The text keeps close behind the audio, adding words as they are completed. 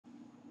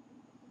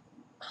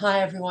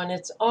Hi everyone,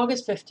 it's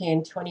August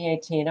 15,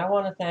 2018. I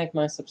want to thank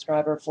my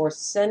subscriber for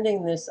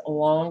sending this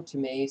along to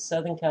me,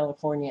 Southern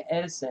California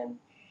Edison.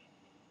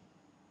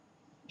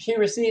 She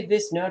received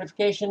this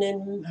notification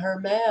in her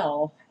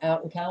mail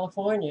out in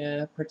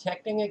California,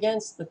 protecting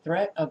against the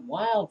threat of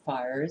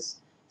wildfires.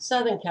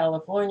 Southern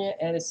California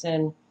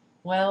Edison,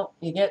 well,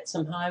 you get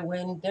some high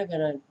wind, they're going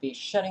to be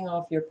shutting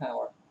off your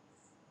power.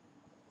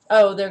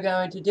 Oh, they're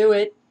going to do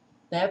it.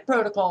 They have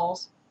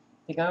protocols.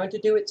 They're going to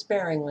do it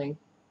sparingly,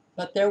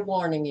 but they're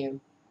warning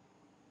you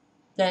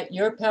that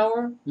your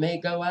power may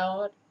go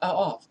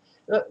off.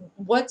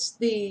 What's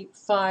the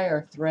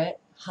fire threat?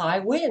 High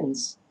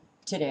winds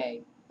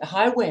today.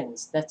 High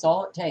winds, that's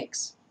all it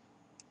takes.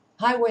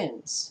 High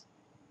winds.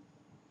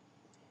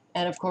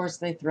 And of course,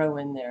 they throw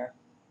in there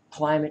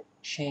climate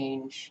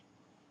change,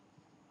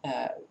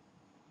 uh,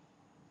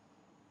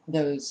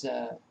 those,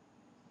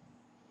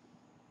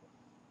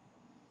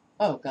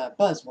 oh God,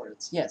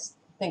 buzzwords. Yes,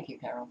 thank you,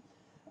 Carol.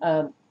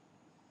 Um,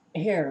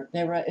 Here,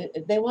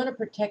 they want to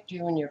protect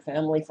you and your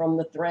family from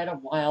the threat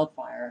of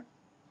wildfire.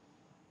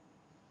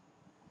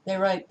 They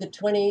write, the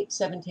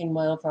 2017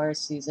 wildfire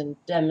season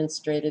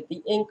demonstrated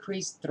the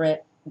increased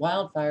threat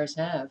wildfires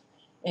have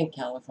in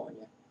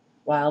California.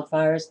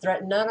 Wildfires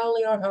threaten not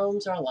only our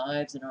homes, our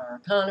lives, and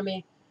our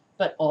economy,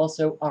 but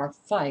also our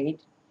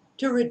fight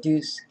to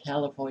reduce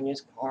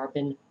California's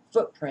carbon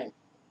footprint.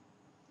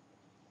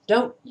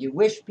 Don't you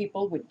wish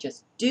people would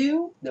just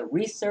do the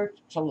research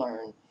to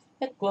learn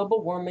that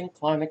global warming,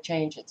 climate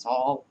change, it's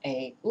all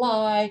a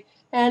lie,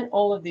 and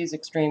all of these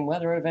extreme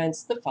weather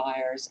events, the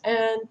fires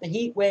and the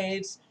heat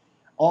waves,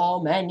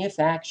 all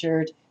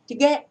manufactured to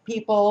get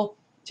people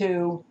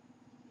to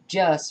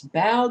just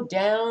bow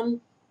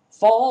down,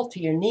 fall to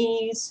your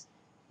knees.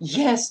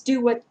 Yes, do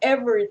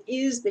whatever it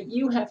is that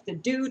you have to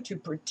do to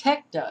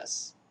protect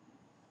us.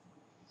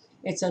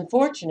 It's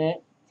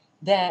unfortunate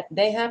that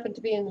they happen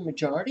to be in the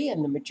majority,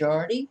 and the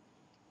majority,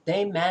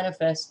 they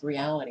manifest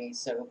reality.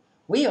 So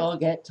we all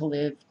get to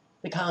live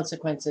the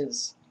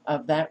consequences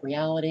of that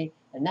reality,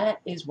 and that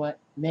is what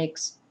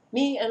makes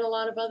me and a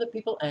lot of other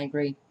people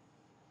angry.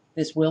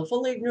 This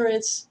willful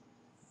ignorance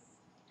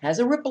has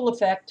a ripple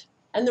effect,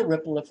 and the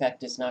ripple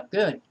effect is not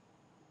good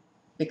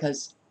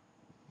because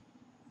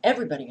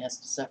everybody has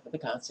to suffer the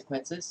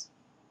consequences.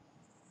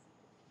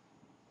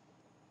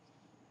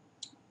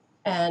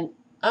 And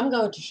I'm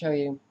going to show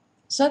you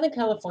Southern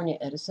California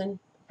Edison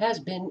has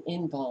been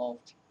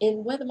involved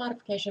in weather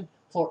modification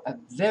for a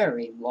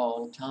very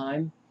long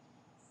time.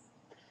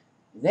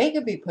 They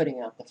could be putting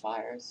out the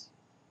fires,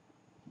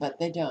 but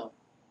they don't.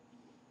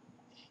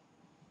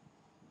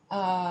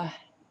 Uh,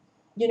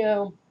 you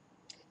know,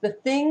 the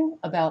thing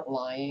about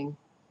lying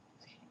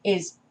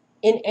is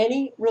in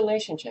any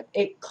relationship,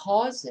 it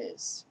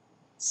causes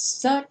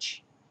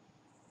such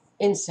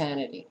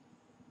insanity.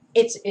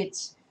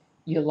 It's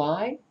you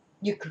lie,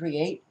 you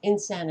create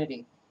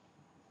insanity.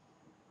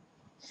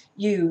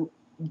 You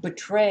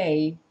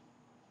betray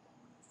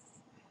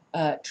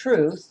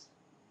truth,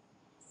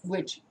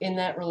 which in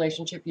that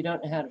relationship you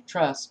don't know how to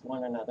trust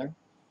one another,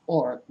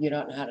 or you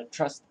don't know how to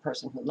trust the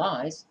person who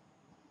lies,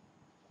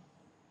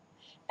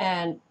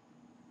 and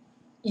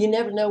you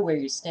never know where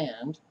you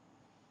stand.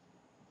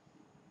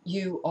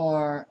 You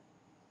are,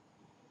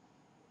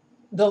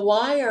 the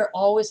liar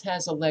always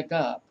has a leg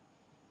up.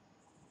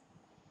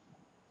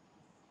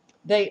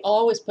 They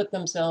always put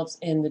themselves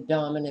in the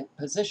dominant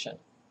position.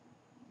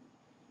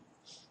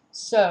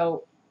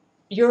 So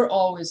you're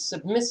always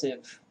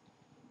submissive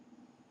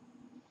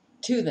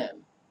to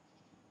them.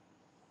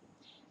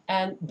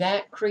 And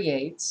that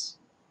creates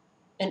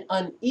an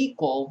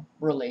unequal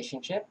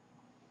relationship.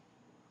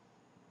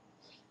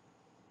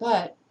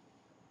 But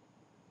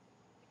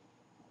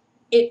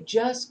it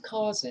just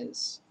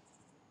causes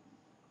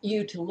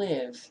you to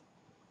live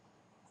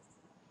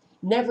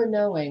never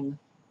knowing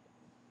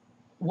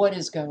what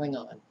is going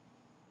on.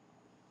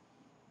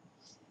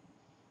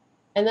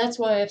 And that's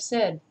why I've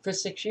said for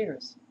 6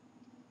 years,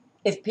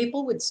 if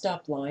people would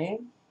stop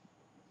lying,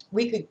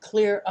 we could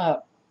clear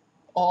up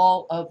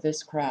all of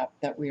this crap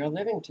that we are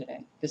living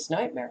today, this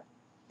nightmare.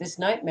 This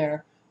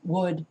nightmare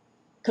would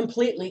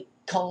completely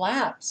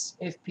collapse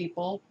if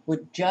people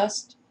would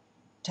just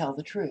tell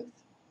the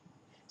truth.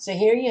 So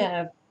here you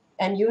have,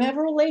 and you have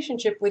a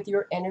relationship with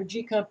your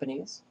energy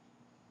companies,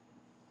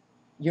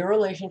 your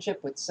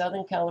relationship with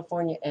Southern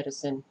California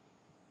Edison.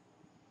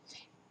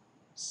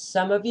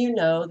 Some of you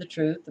know the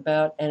truth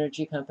about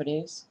energy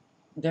companies,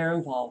 their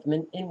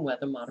involvement in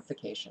weather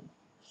modification.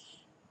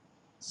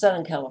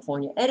 Southern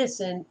California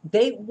Edison,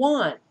 they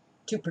want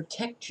to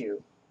protect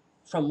you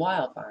from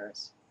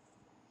wildfires.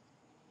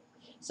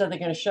 So they're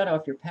going to shut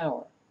off your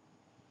power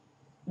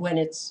when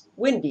it's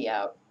windy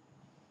out.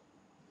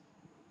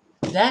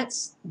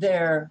 That's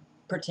their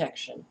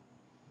protection.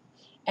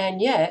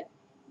 And yet,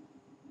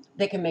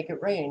 they can make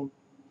it rain.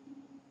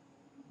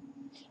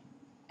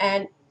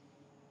 And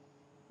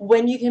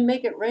when you can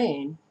make it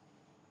rain,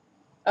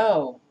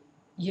 oh,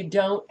 you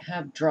don't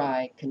have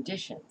dry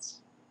conditions.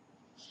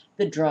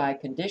 The dry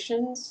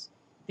conditions,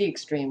 the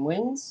extreme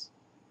winds,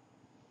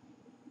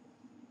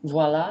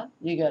 Voila,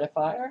 you got a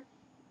fire.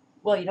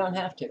 Well, you don't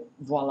have to,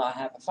 voila,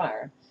 have a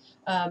fire.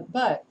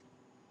 But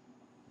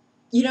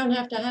you don't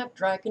have to have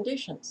dry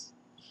conditions.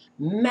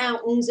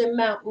 Mountains and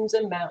mountains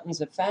and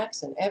mountains of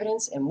facts and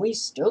evidence, and we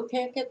still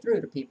can't get through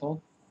to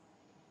people.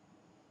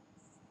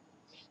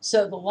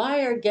 So the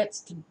liar gets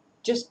to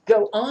just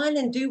go on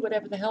and do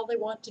whatever the hell they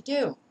want to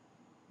do.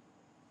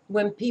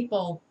 When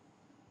people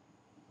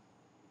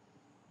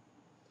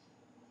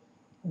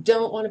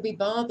don't want to be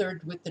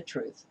bothered with the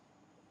truth.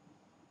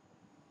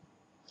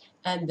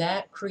 And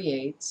that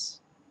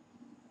creates,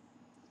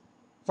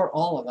 for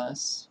all of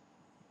us,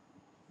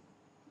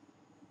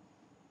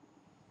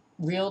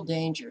 real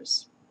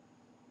dangers.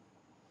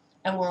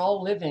 And we're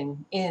all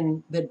living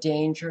in the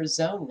danger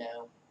zone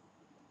now.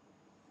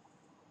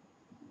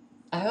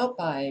 I hope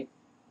I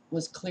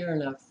was clear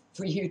enough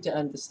for you to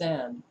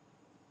understand.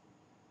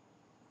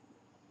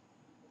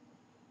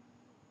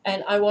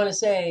 And I want to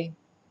say,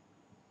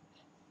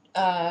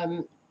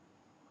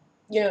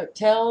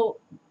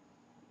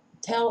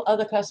 tell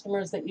other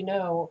customers that you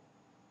know,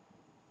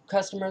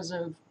 customers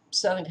of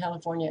Southern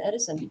California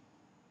Edison,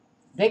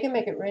 they can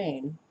make it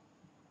rain.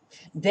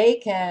 They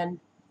can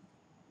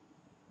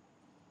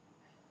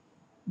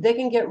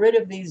get rid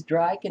of these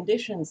dry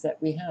conditions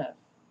that we have.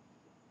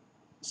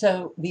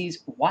 So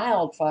these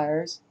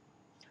wildfires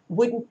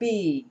wouldn't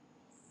be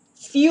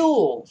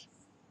fueled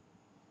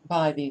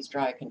by these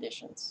dry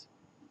conditions.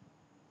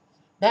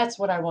 That's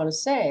what I want to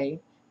say,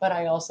 but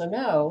I also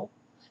know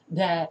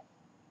that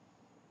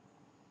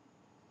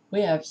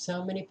we have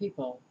so many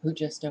people who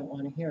just don't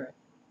want to hear it.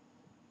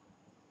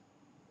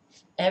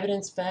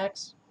 Evidence,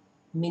 facts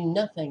mean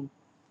nothing.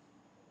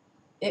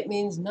 It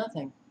means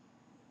nothing.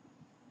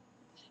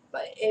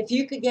 But if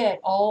you could get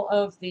all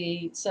of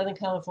the Southern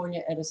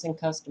California Edison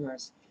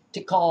customers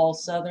to call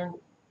Southern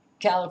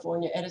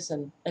California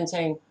Edison and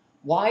saying,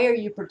 why are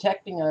you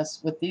protecting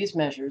us with these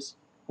measures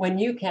when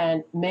you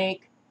can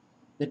make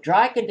the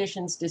dry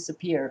conditions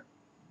disappear?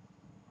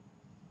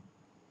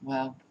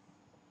 Well,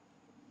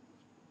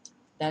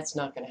 that's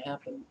not going to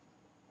happen.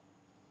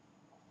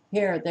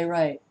 Here, they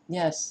write,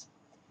 yes,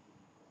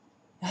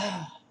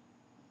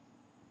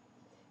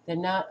 they're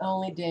not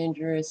only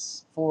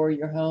dangerous for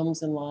your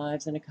homes and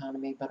lives and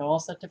economy, but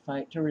also to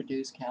fight to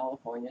reduce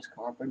California's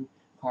carbon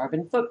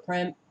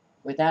footprint.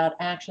 Without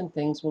action,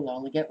 things will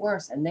only get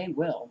worse, and they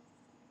will.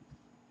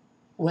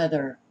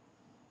 Whether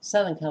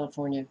Southern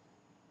California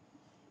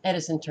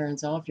Edison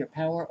turns off your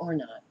power or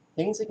not,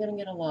 things are going to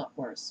get a lot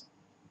worse.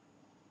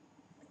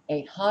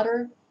 A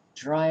hotter,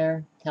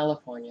 drier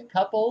California,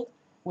 coupled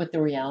with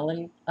the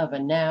reality of a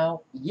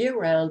now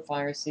year-round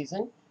fire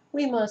season,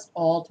 we must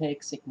all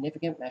take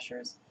significant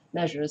measures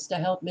to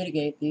help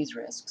mitigate these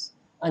risks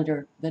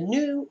under the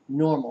new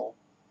normal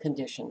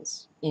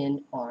conditions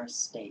in our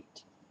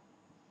state.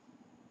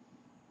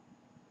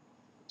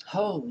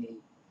 Holy.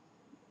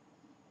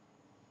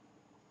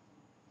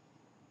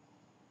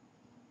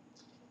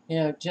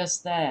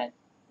 Just that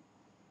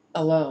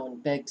alone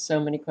begs so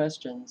many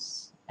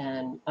questions.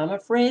 And I'm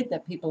afraid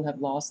that people have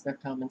lost their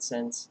common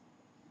sense.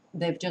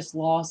 They've just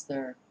lost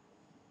their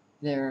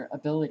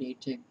ability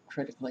to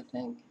critically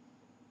think.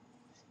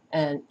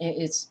 And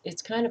it's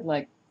kind of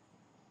like,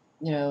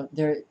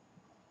 they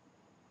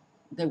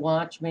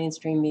watch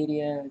mainstream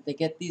media, they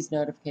get these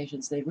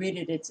notifications, they read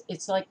it.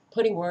 It's like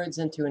putting words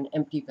into an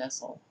empty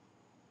vessel.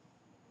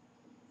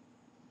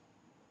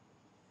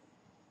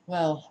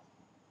 Well,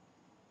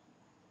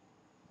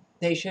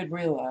 they should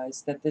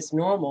realize that this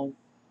new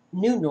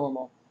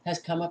normal, has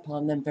come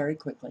upon them very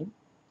quickly.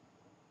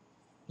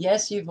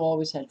 Yes, you've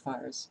always had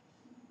fires,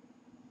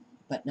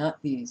 but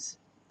not these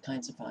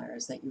kinds of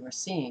fires that you are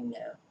seeing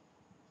now.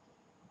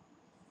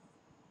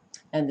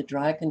 And the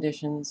dry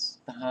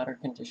conditions, the hotter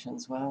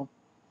conditions, well,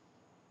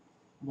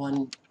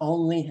 one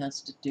only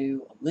has to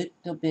do a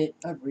little bit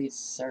of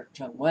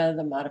research on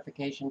weather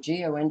modification,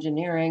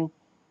 geoengineering,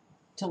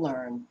 to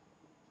learn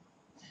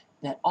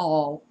that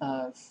all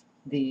of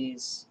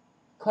these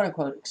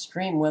quote-unquote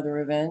extreme weather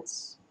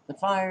events, the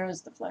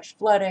fires, the flash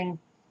flooding,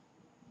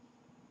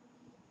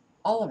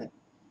 all of it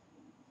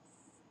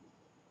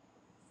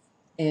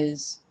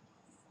is,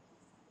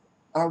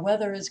 our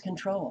weather is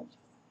controlled.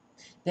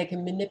 They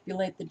can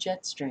manipulate the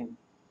jet stream.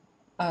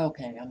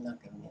 Okay, I'm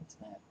not going into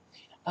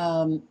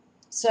that.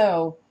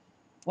 So,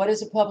 what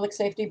is a public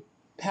safety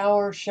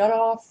power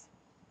shutoff?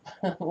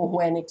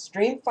 When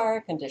extreme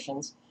fire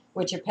conditions,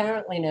 which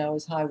apparently now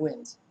is high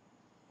winds.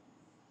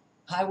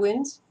 High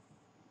winds,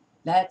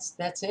 that's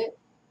it.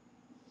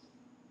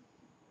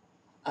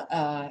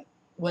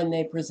 When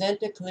they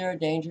present a clear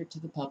danger to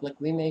the public,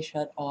 we may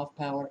shut off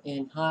power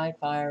in high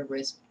fire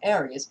risk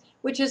areas,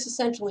 which is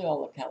essentially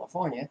all of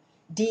California.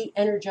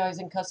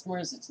 De-energizing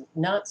customers is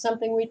not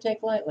something we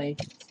take lightly.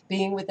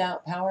 Being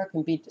without power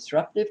can be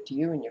disruptive to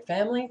you and your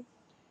family,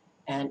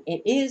 and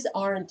it is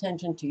our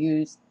intention to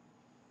use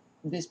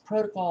this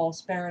protocol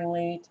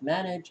sparingly to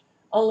manage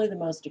only the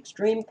most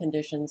extreme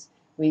conditions.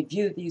 We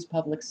view these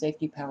public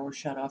safety power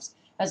shutoffs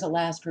as a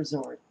last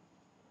resort.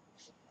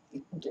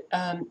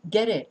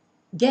 Get it.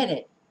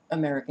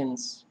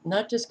 Americans,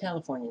 not just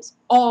Californians,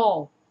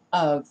 all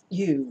of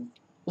you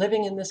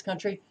living in this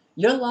country,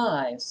 your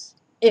lives,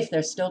 if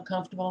they're still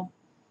comfortable,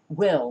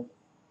 will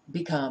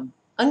become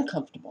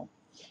uncomfortable.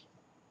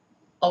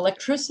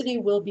 Electricity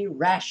will be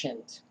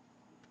rationed.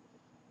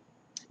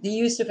 The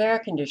use of air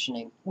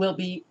conditioning will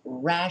be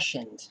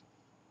rationed.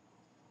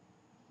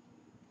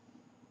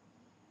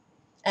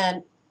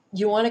 And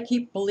you want to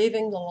keep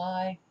believing the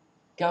lie?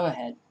 Go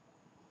ahead.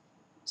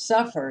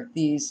 Suffer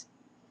these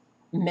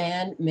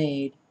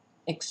man-made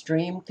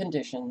extreme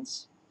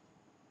conditions,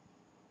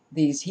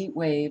 these heat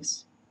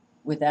waves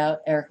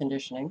without air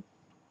conditioning.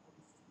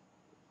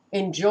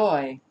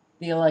 Enjoy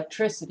the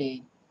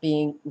electricity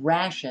being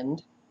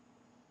rationed,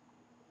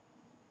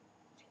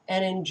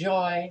 and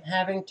enjoy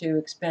having to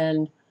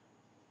expend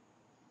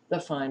the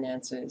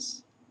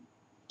finances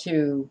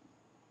to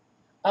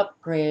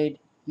upgrade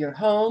your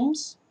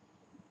homes,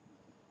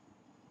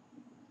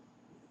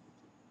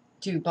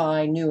 to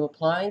buy new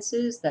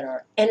appliances that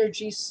are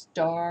Energy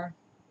Star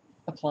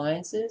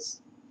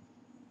appliances.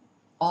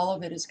 All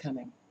of it is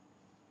coming.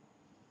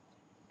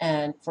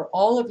 And for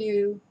all of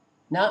you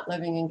not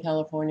living in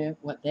California,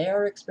 what they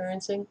are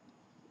experiencing,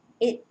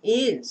 it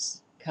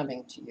is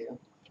coming to you.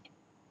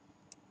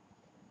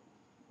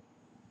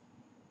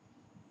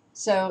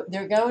 So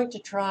they're going to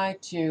try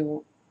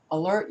to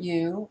alert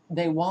you.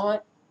 They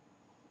want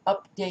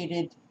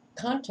updated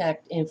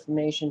contact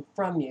information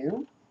from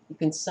you. You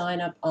can sign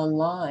up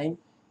online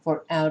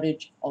for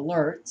outage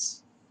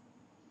alerts.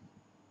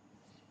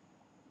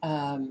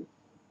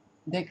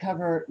 They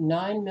cover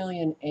 9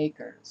 million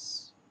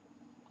acres.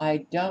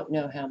 I don't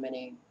know how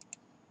many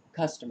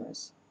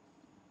customers,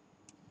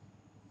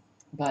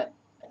 but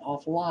an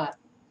awful lot,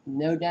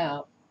 no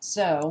doubt.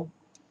 So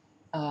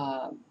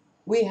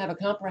we have a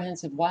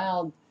comprehensive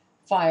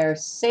wildfire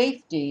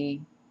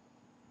safety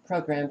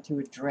program to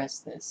address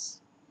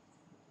this.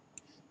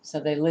 So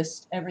they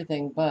list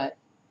everything but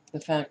the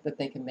fact that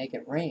they can make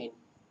it rain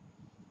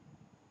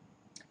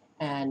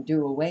and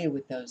do away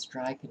with those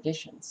dry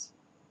conditions.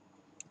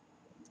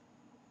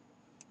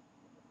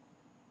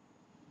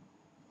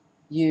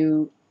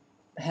 You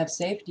have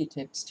safety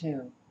tips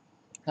too.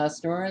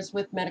 Customers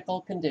with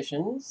medical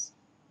conditions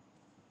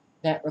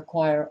that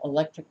require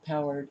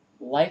electric-powered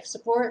life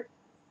support,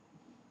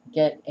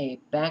 get a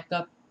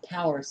backup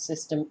power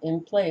system in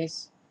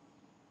place.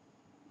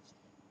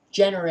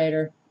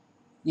 Generator,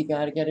 you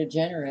got to get a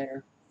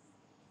generator.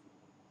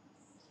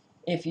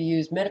 If you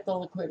use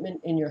medical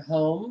equipment in your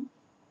home,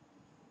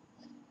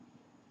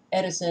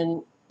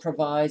 Edison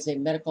provides a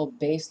medical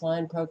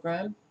baseline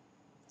program.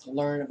 To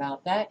learn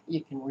about that,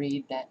 you can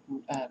read that,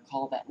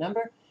 call that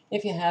number.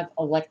 If you have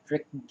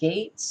electric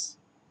gates,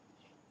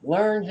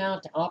 learn how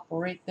to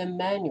operate them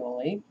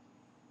manually.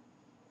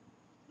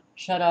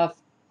 Shut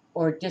off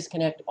or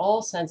disconnect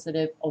all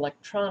sensitive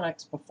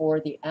electronics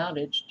before the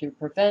outage to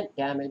prevent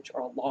damage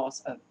or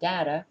loss of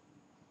data.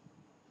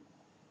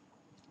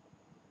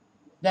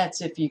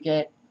 That's if you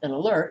get an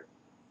alert.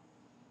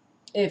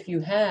 If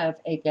you have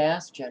a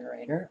gas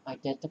generator,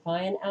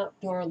 identify an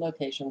outdoor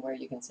location where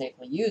you can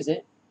safely use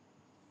it.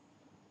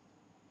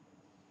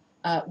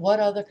 What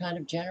other kind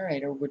of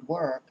generator would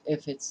work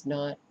if it's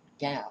not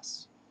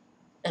gas?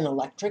 An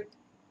electric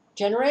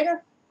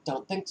generator?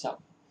 Don't think so.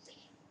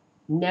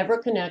 Never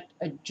connect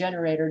a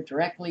generator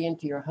directly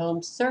into your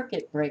home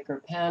circuit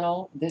breaker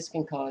panel. This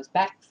can cause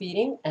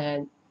backfeeding,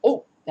 and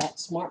that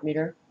smart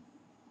meter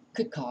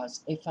could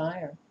cause a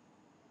fire.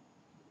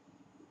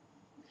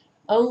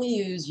 Only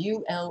use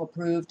UL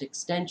approved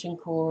extension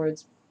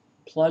cords,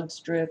 plug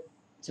strip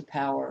to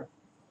power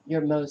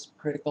your most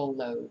critical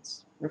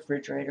loads: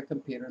 refrigerator,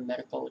 computer,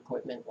 medical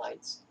equipment,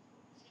 lights.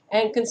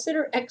 And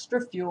consider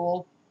extra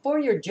fuel for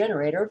your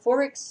generator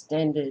for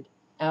extended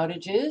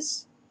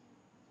outages,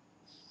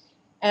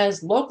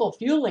 as local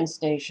fueling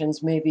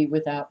stations may be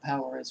without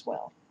power as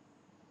well.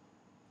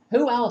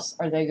 Who else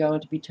are they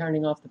going to be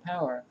turning off the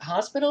power?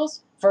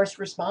 Hospitals? First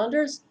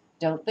responders?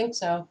 Don't think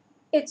so.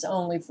 It's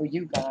only for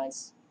you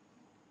guys.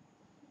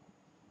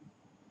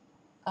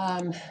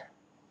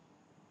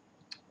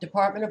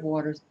 Department of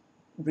Water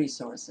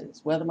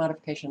Resources, weather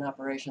modification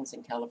operations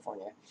in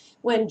California.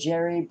 When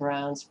Jerry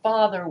Brown's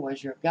father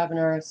was your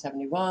governor,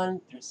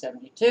 71 through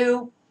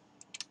 72,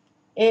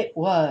 it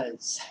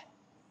was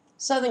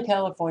Southern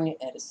California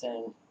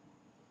Edison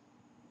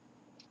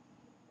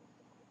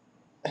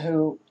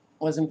who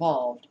was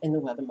involved in the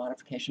weather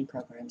modification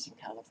programs in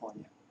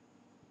California,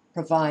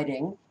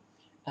 providing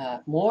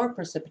more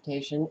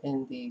precipitation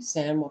in the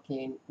San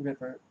Joaquin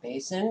River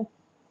Basin.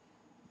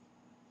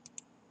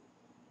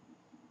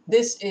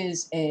 This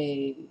is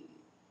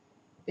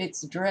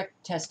it's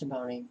direct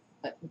testimony,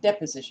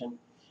 deposition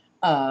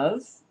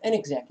of an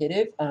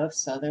executive of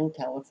Southern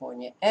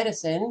California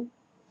Edison,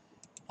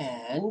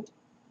 and,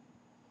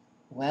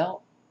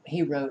 well,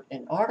 he wrote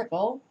an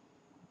article,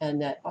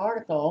 and that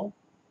article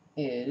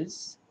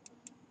is,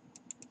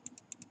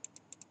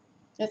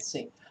 let's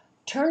see,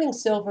 Turning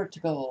Silver to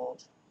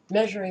Gold,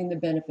 Measuring the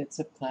Benefits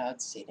of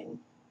Cloud Seeding.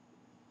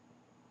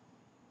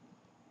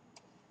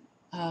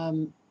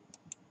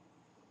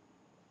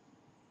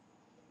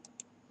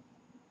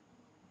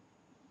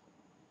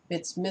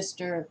 It's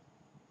Mr.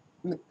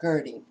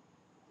 McGurty,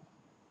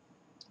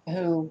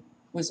 who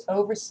was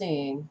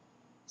overseeing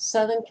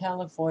Southern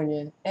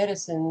California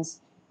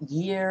Edison's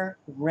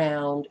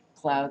year-round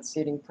cloud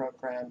seeding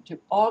program to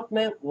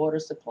augment water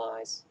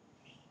supplies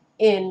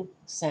in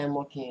San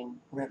Joaquin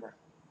River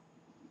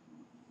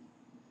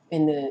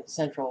in the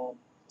central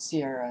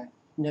Sierra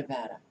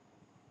Nevada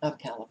of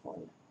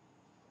California.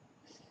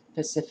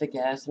 Pacific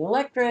Gas and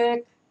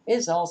Electric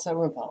is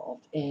also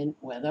involved in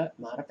weather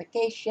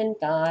modification,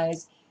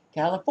 guys.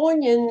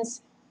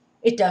 Californians,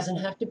 it doesn't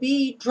have to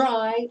be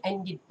dry,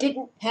 and you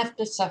didn't have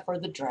to suffer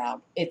the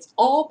drought. It's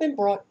all been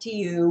brought to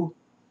you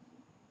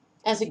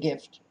as a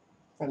gift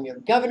from your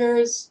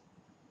governors,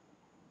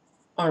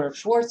 Arnold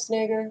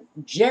Schwarzenegger,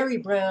 Jerry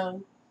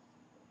Brown,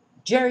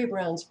 Jerry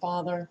Brown's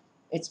father.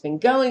 It's been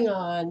going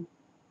on.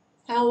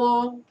 How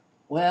long?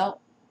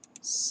 Well,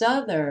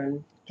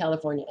 Southern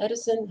California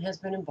Edison has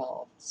been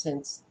involved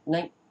since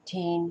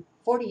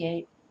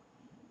 1948,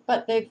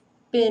 but they've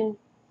been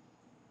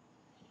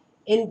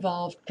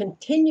involved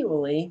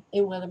continually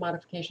in weather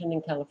modification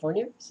in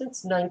California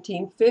since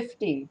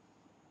 1950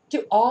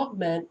 to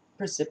augment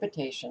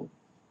precipitation,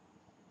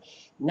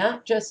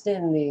 not just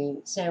in the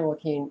San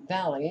Joaquin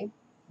Valley,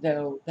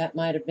 though that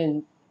might have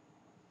been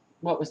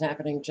what was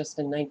happening just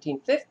in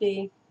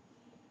 1950,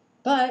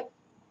 but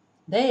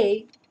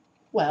they,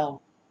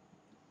 well,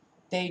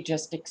 they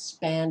just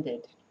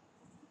expanded.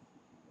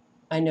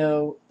 I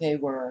know they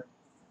were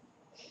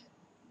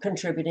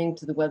contributing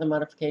to the weather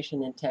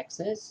modification in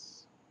Texas,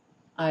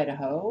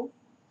 Idaho,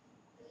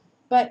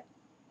 but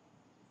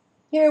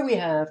here we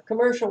have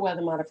commercial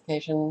weather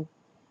modification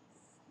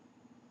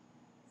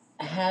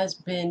has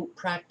been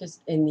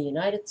practiced in the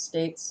United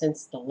States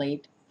since the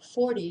late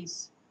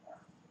 40s,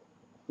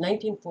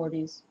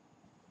 1940s.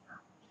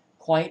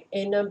 Quite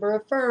a number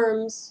of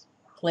firms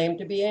claim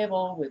to be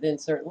able, within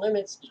certain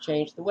limits, to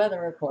change the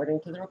weather according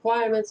to the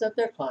requirements of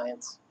their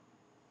clients.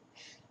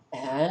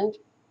 And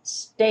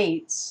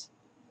states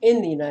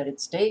in the United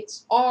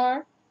States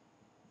are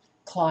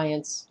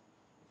clients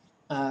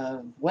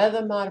of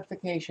Weather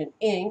Modification,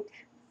 Inc.,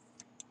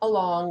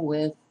 along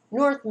with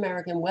North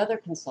American Weather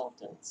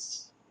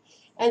Consultants.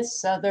 And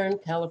Southern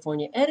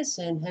California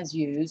Edison has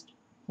used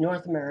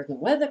North American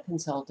Weather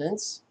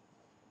Consultants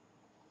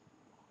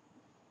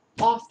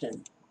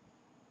often.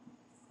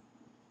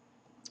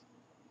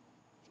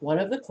 One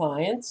of the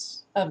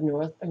clients of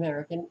North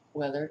American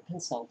Weather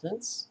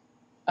Consultants,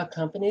 a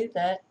company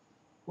that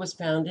was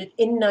founded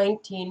in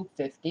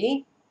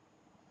 1950,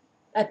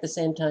 at the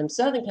same time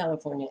Southern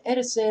California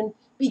Edison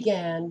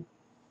began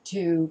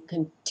to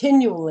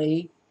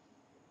continually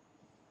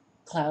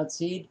cloud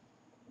seed.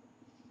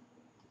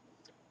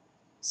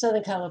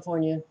 Southern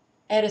California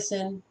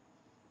Edison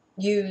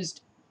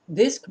used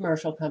this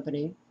commercial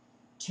company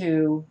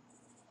to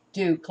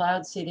do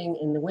cloud seeding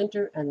in the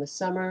winter and the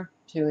summer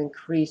to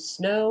increase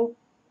snow,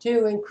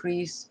 to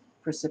increase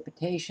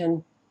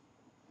precipitation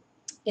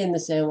in the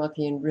San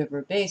Joaquin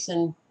River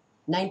Basin,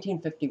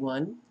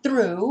 1951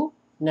 through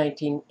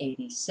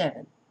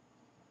 1987.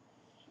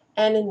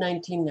 And in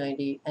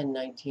 1990 and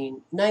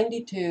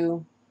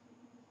 1992,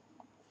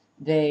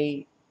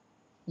 they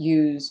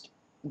used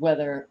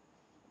weather,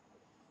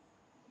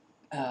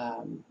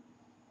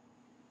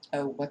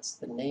 what's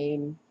the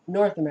name?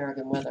 North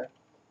American Weather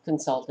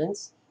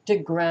Consultants to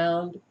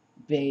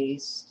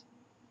ground-based,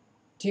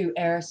 to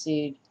air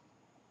seed,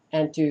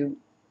 and to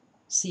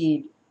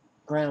seed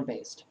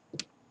ground-based.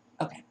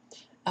 Okay.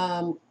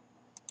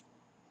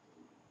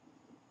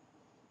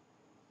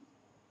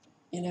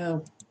 You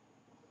know,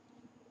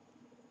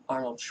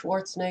 Arnold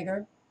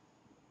Schwarzenegger,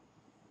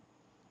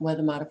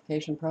 weather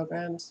modification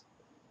programs,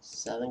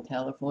 Southern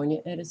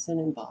California Edison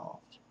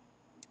involved.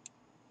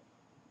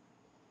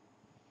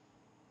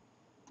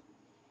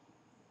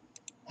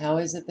 How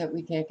is it that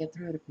we can't get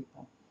through to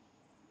people?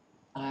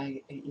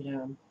 I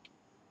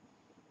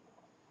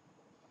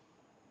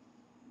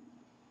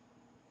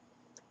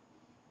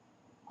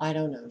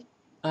don't know.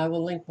 I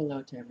will link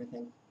below to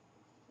everything.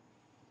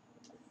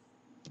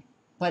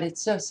 But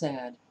it's so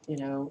sad,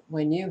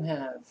 when you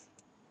have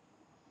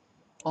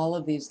all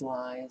of these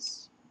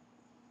lies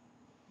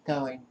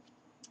going,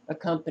 a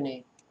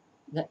company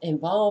that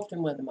involved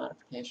in weather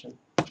modification.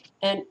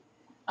 And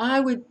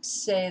I would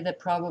say that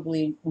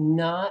probably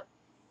not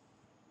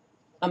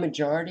a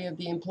majority of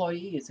the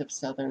employees of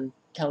Southern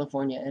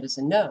California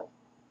Edison know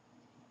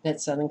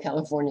that Southern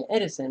California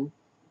Edison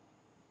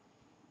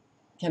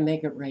can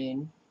make it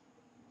rain.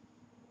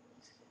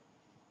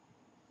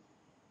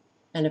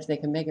 And if they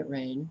can make it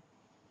rain,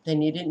 then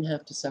you didn't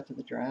have to suffer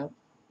the drought.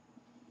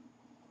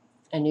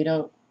 And you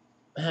don't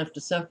have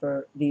to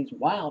suffer these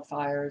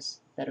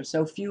wildfires that are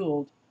so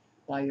fueled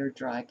by your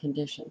dry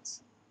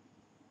conditions.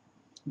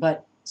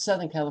 But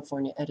Southern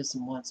California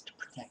Edison wants to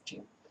protect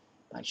you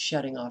by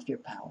shutting off your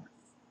power.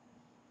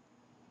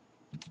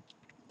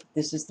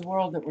 This is the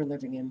world that we're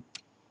living in.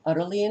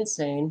 Utterly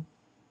insane.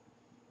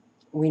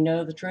 We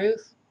know the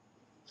truth,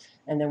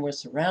 and then we're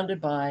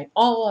surrounded by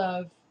all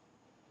of,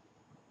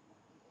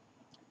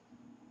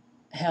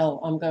 hell,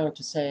 I'm going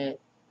to say it,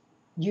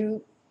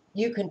 you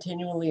you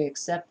continually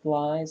accept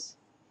lies,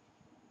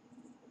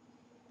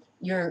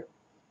 you're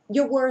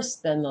worse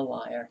than the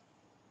liar.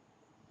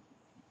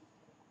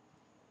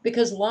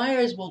 Because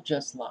liars will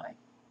just lie.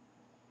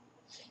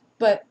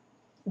 But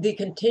the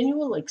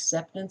continual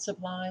acceptance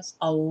of lies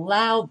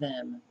allow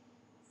them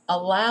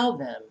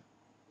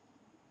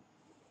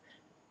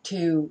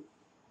to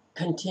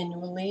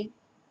continually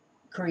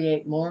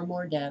create more and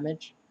more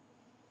damage.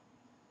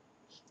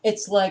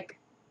 It's like,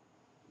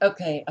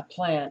 okay, a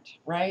plant,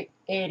 right?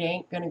 It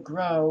ain't going to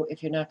grow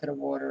if you're not going to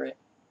water it.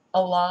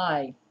 A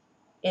lie,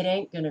 it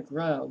ain't going to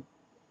grow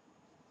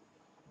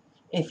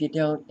if you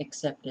don't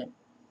accept it.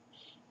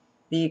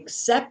 The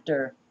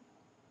acceptor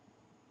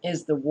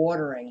is the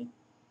watering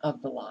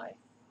of the lie.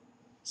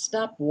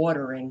 Stop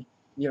watering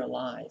your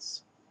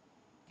lies.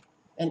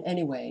 And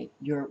anyway,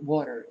 your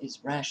water is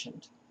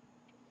rationed.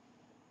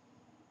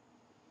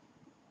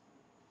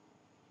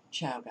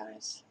 Ciao,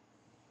 guys.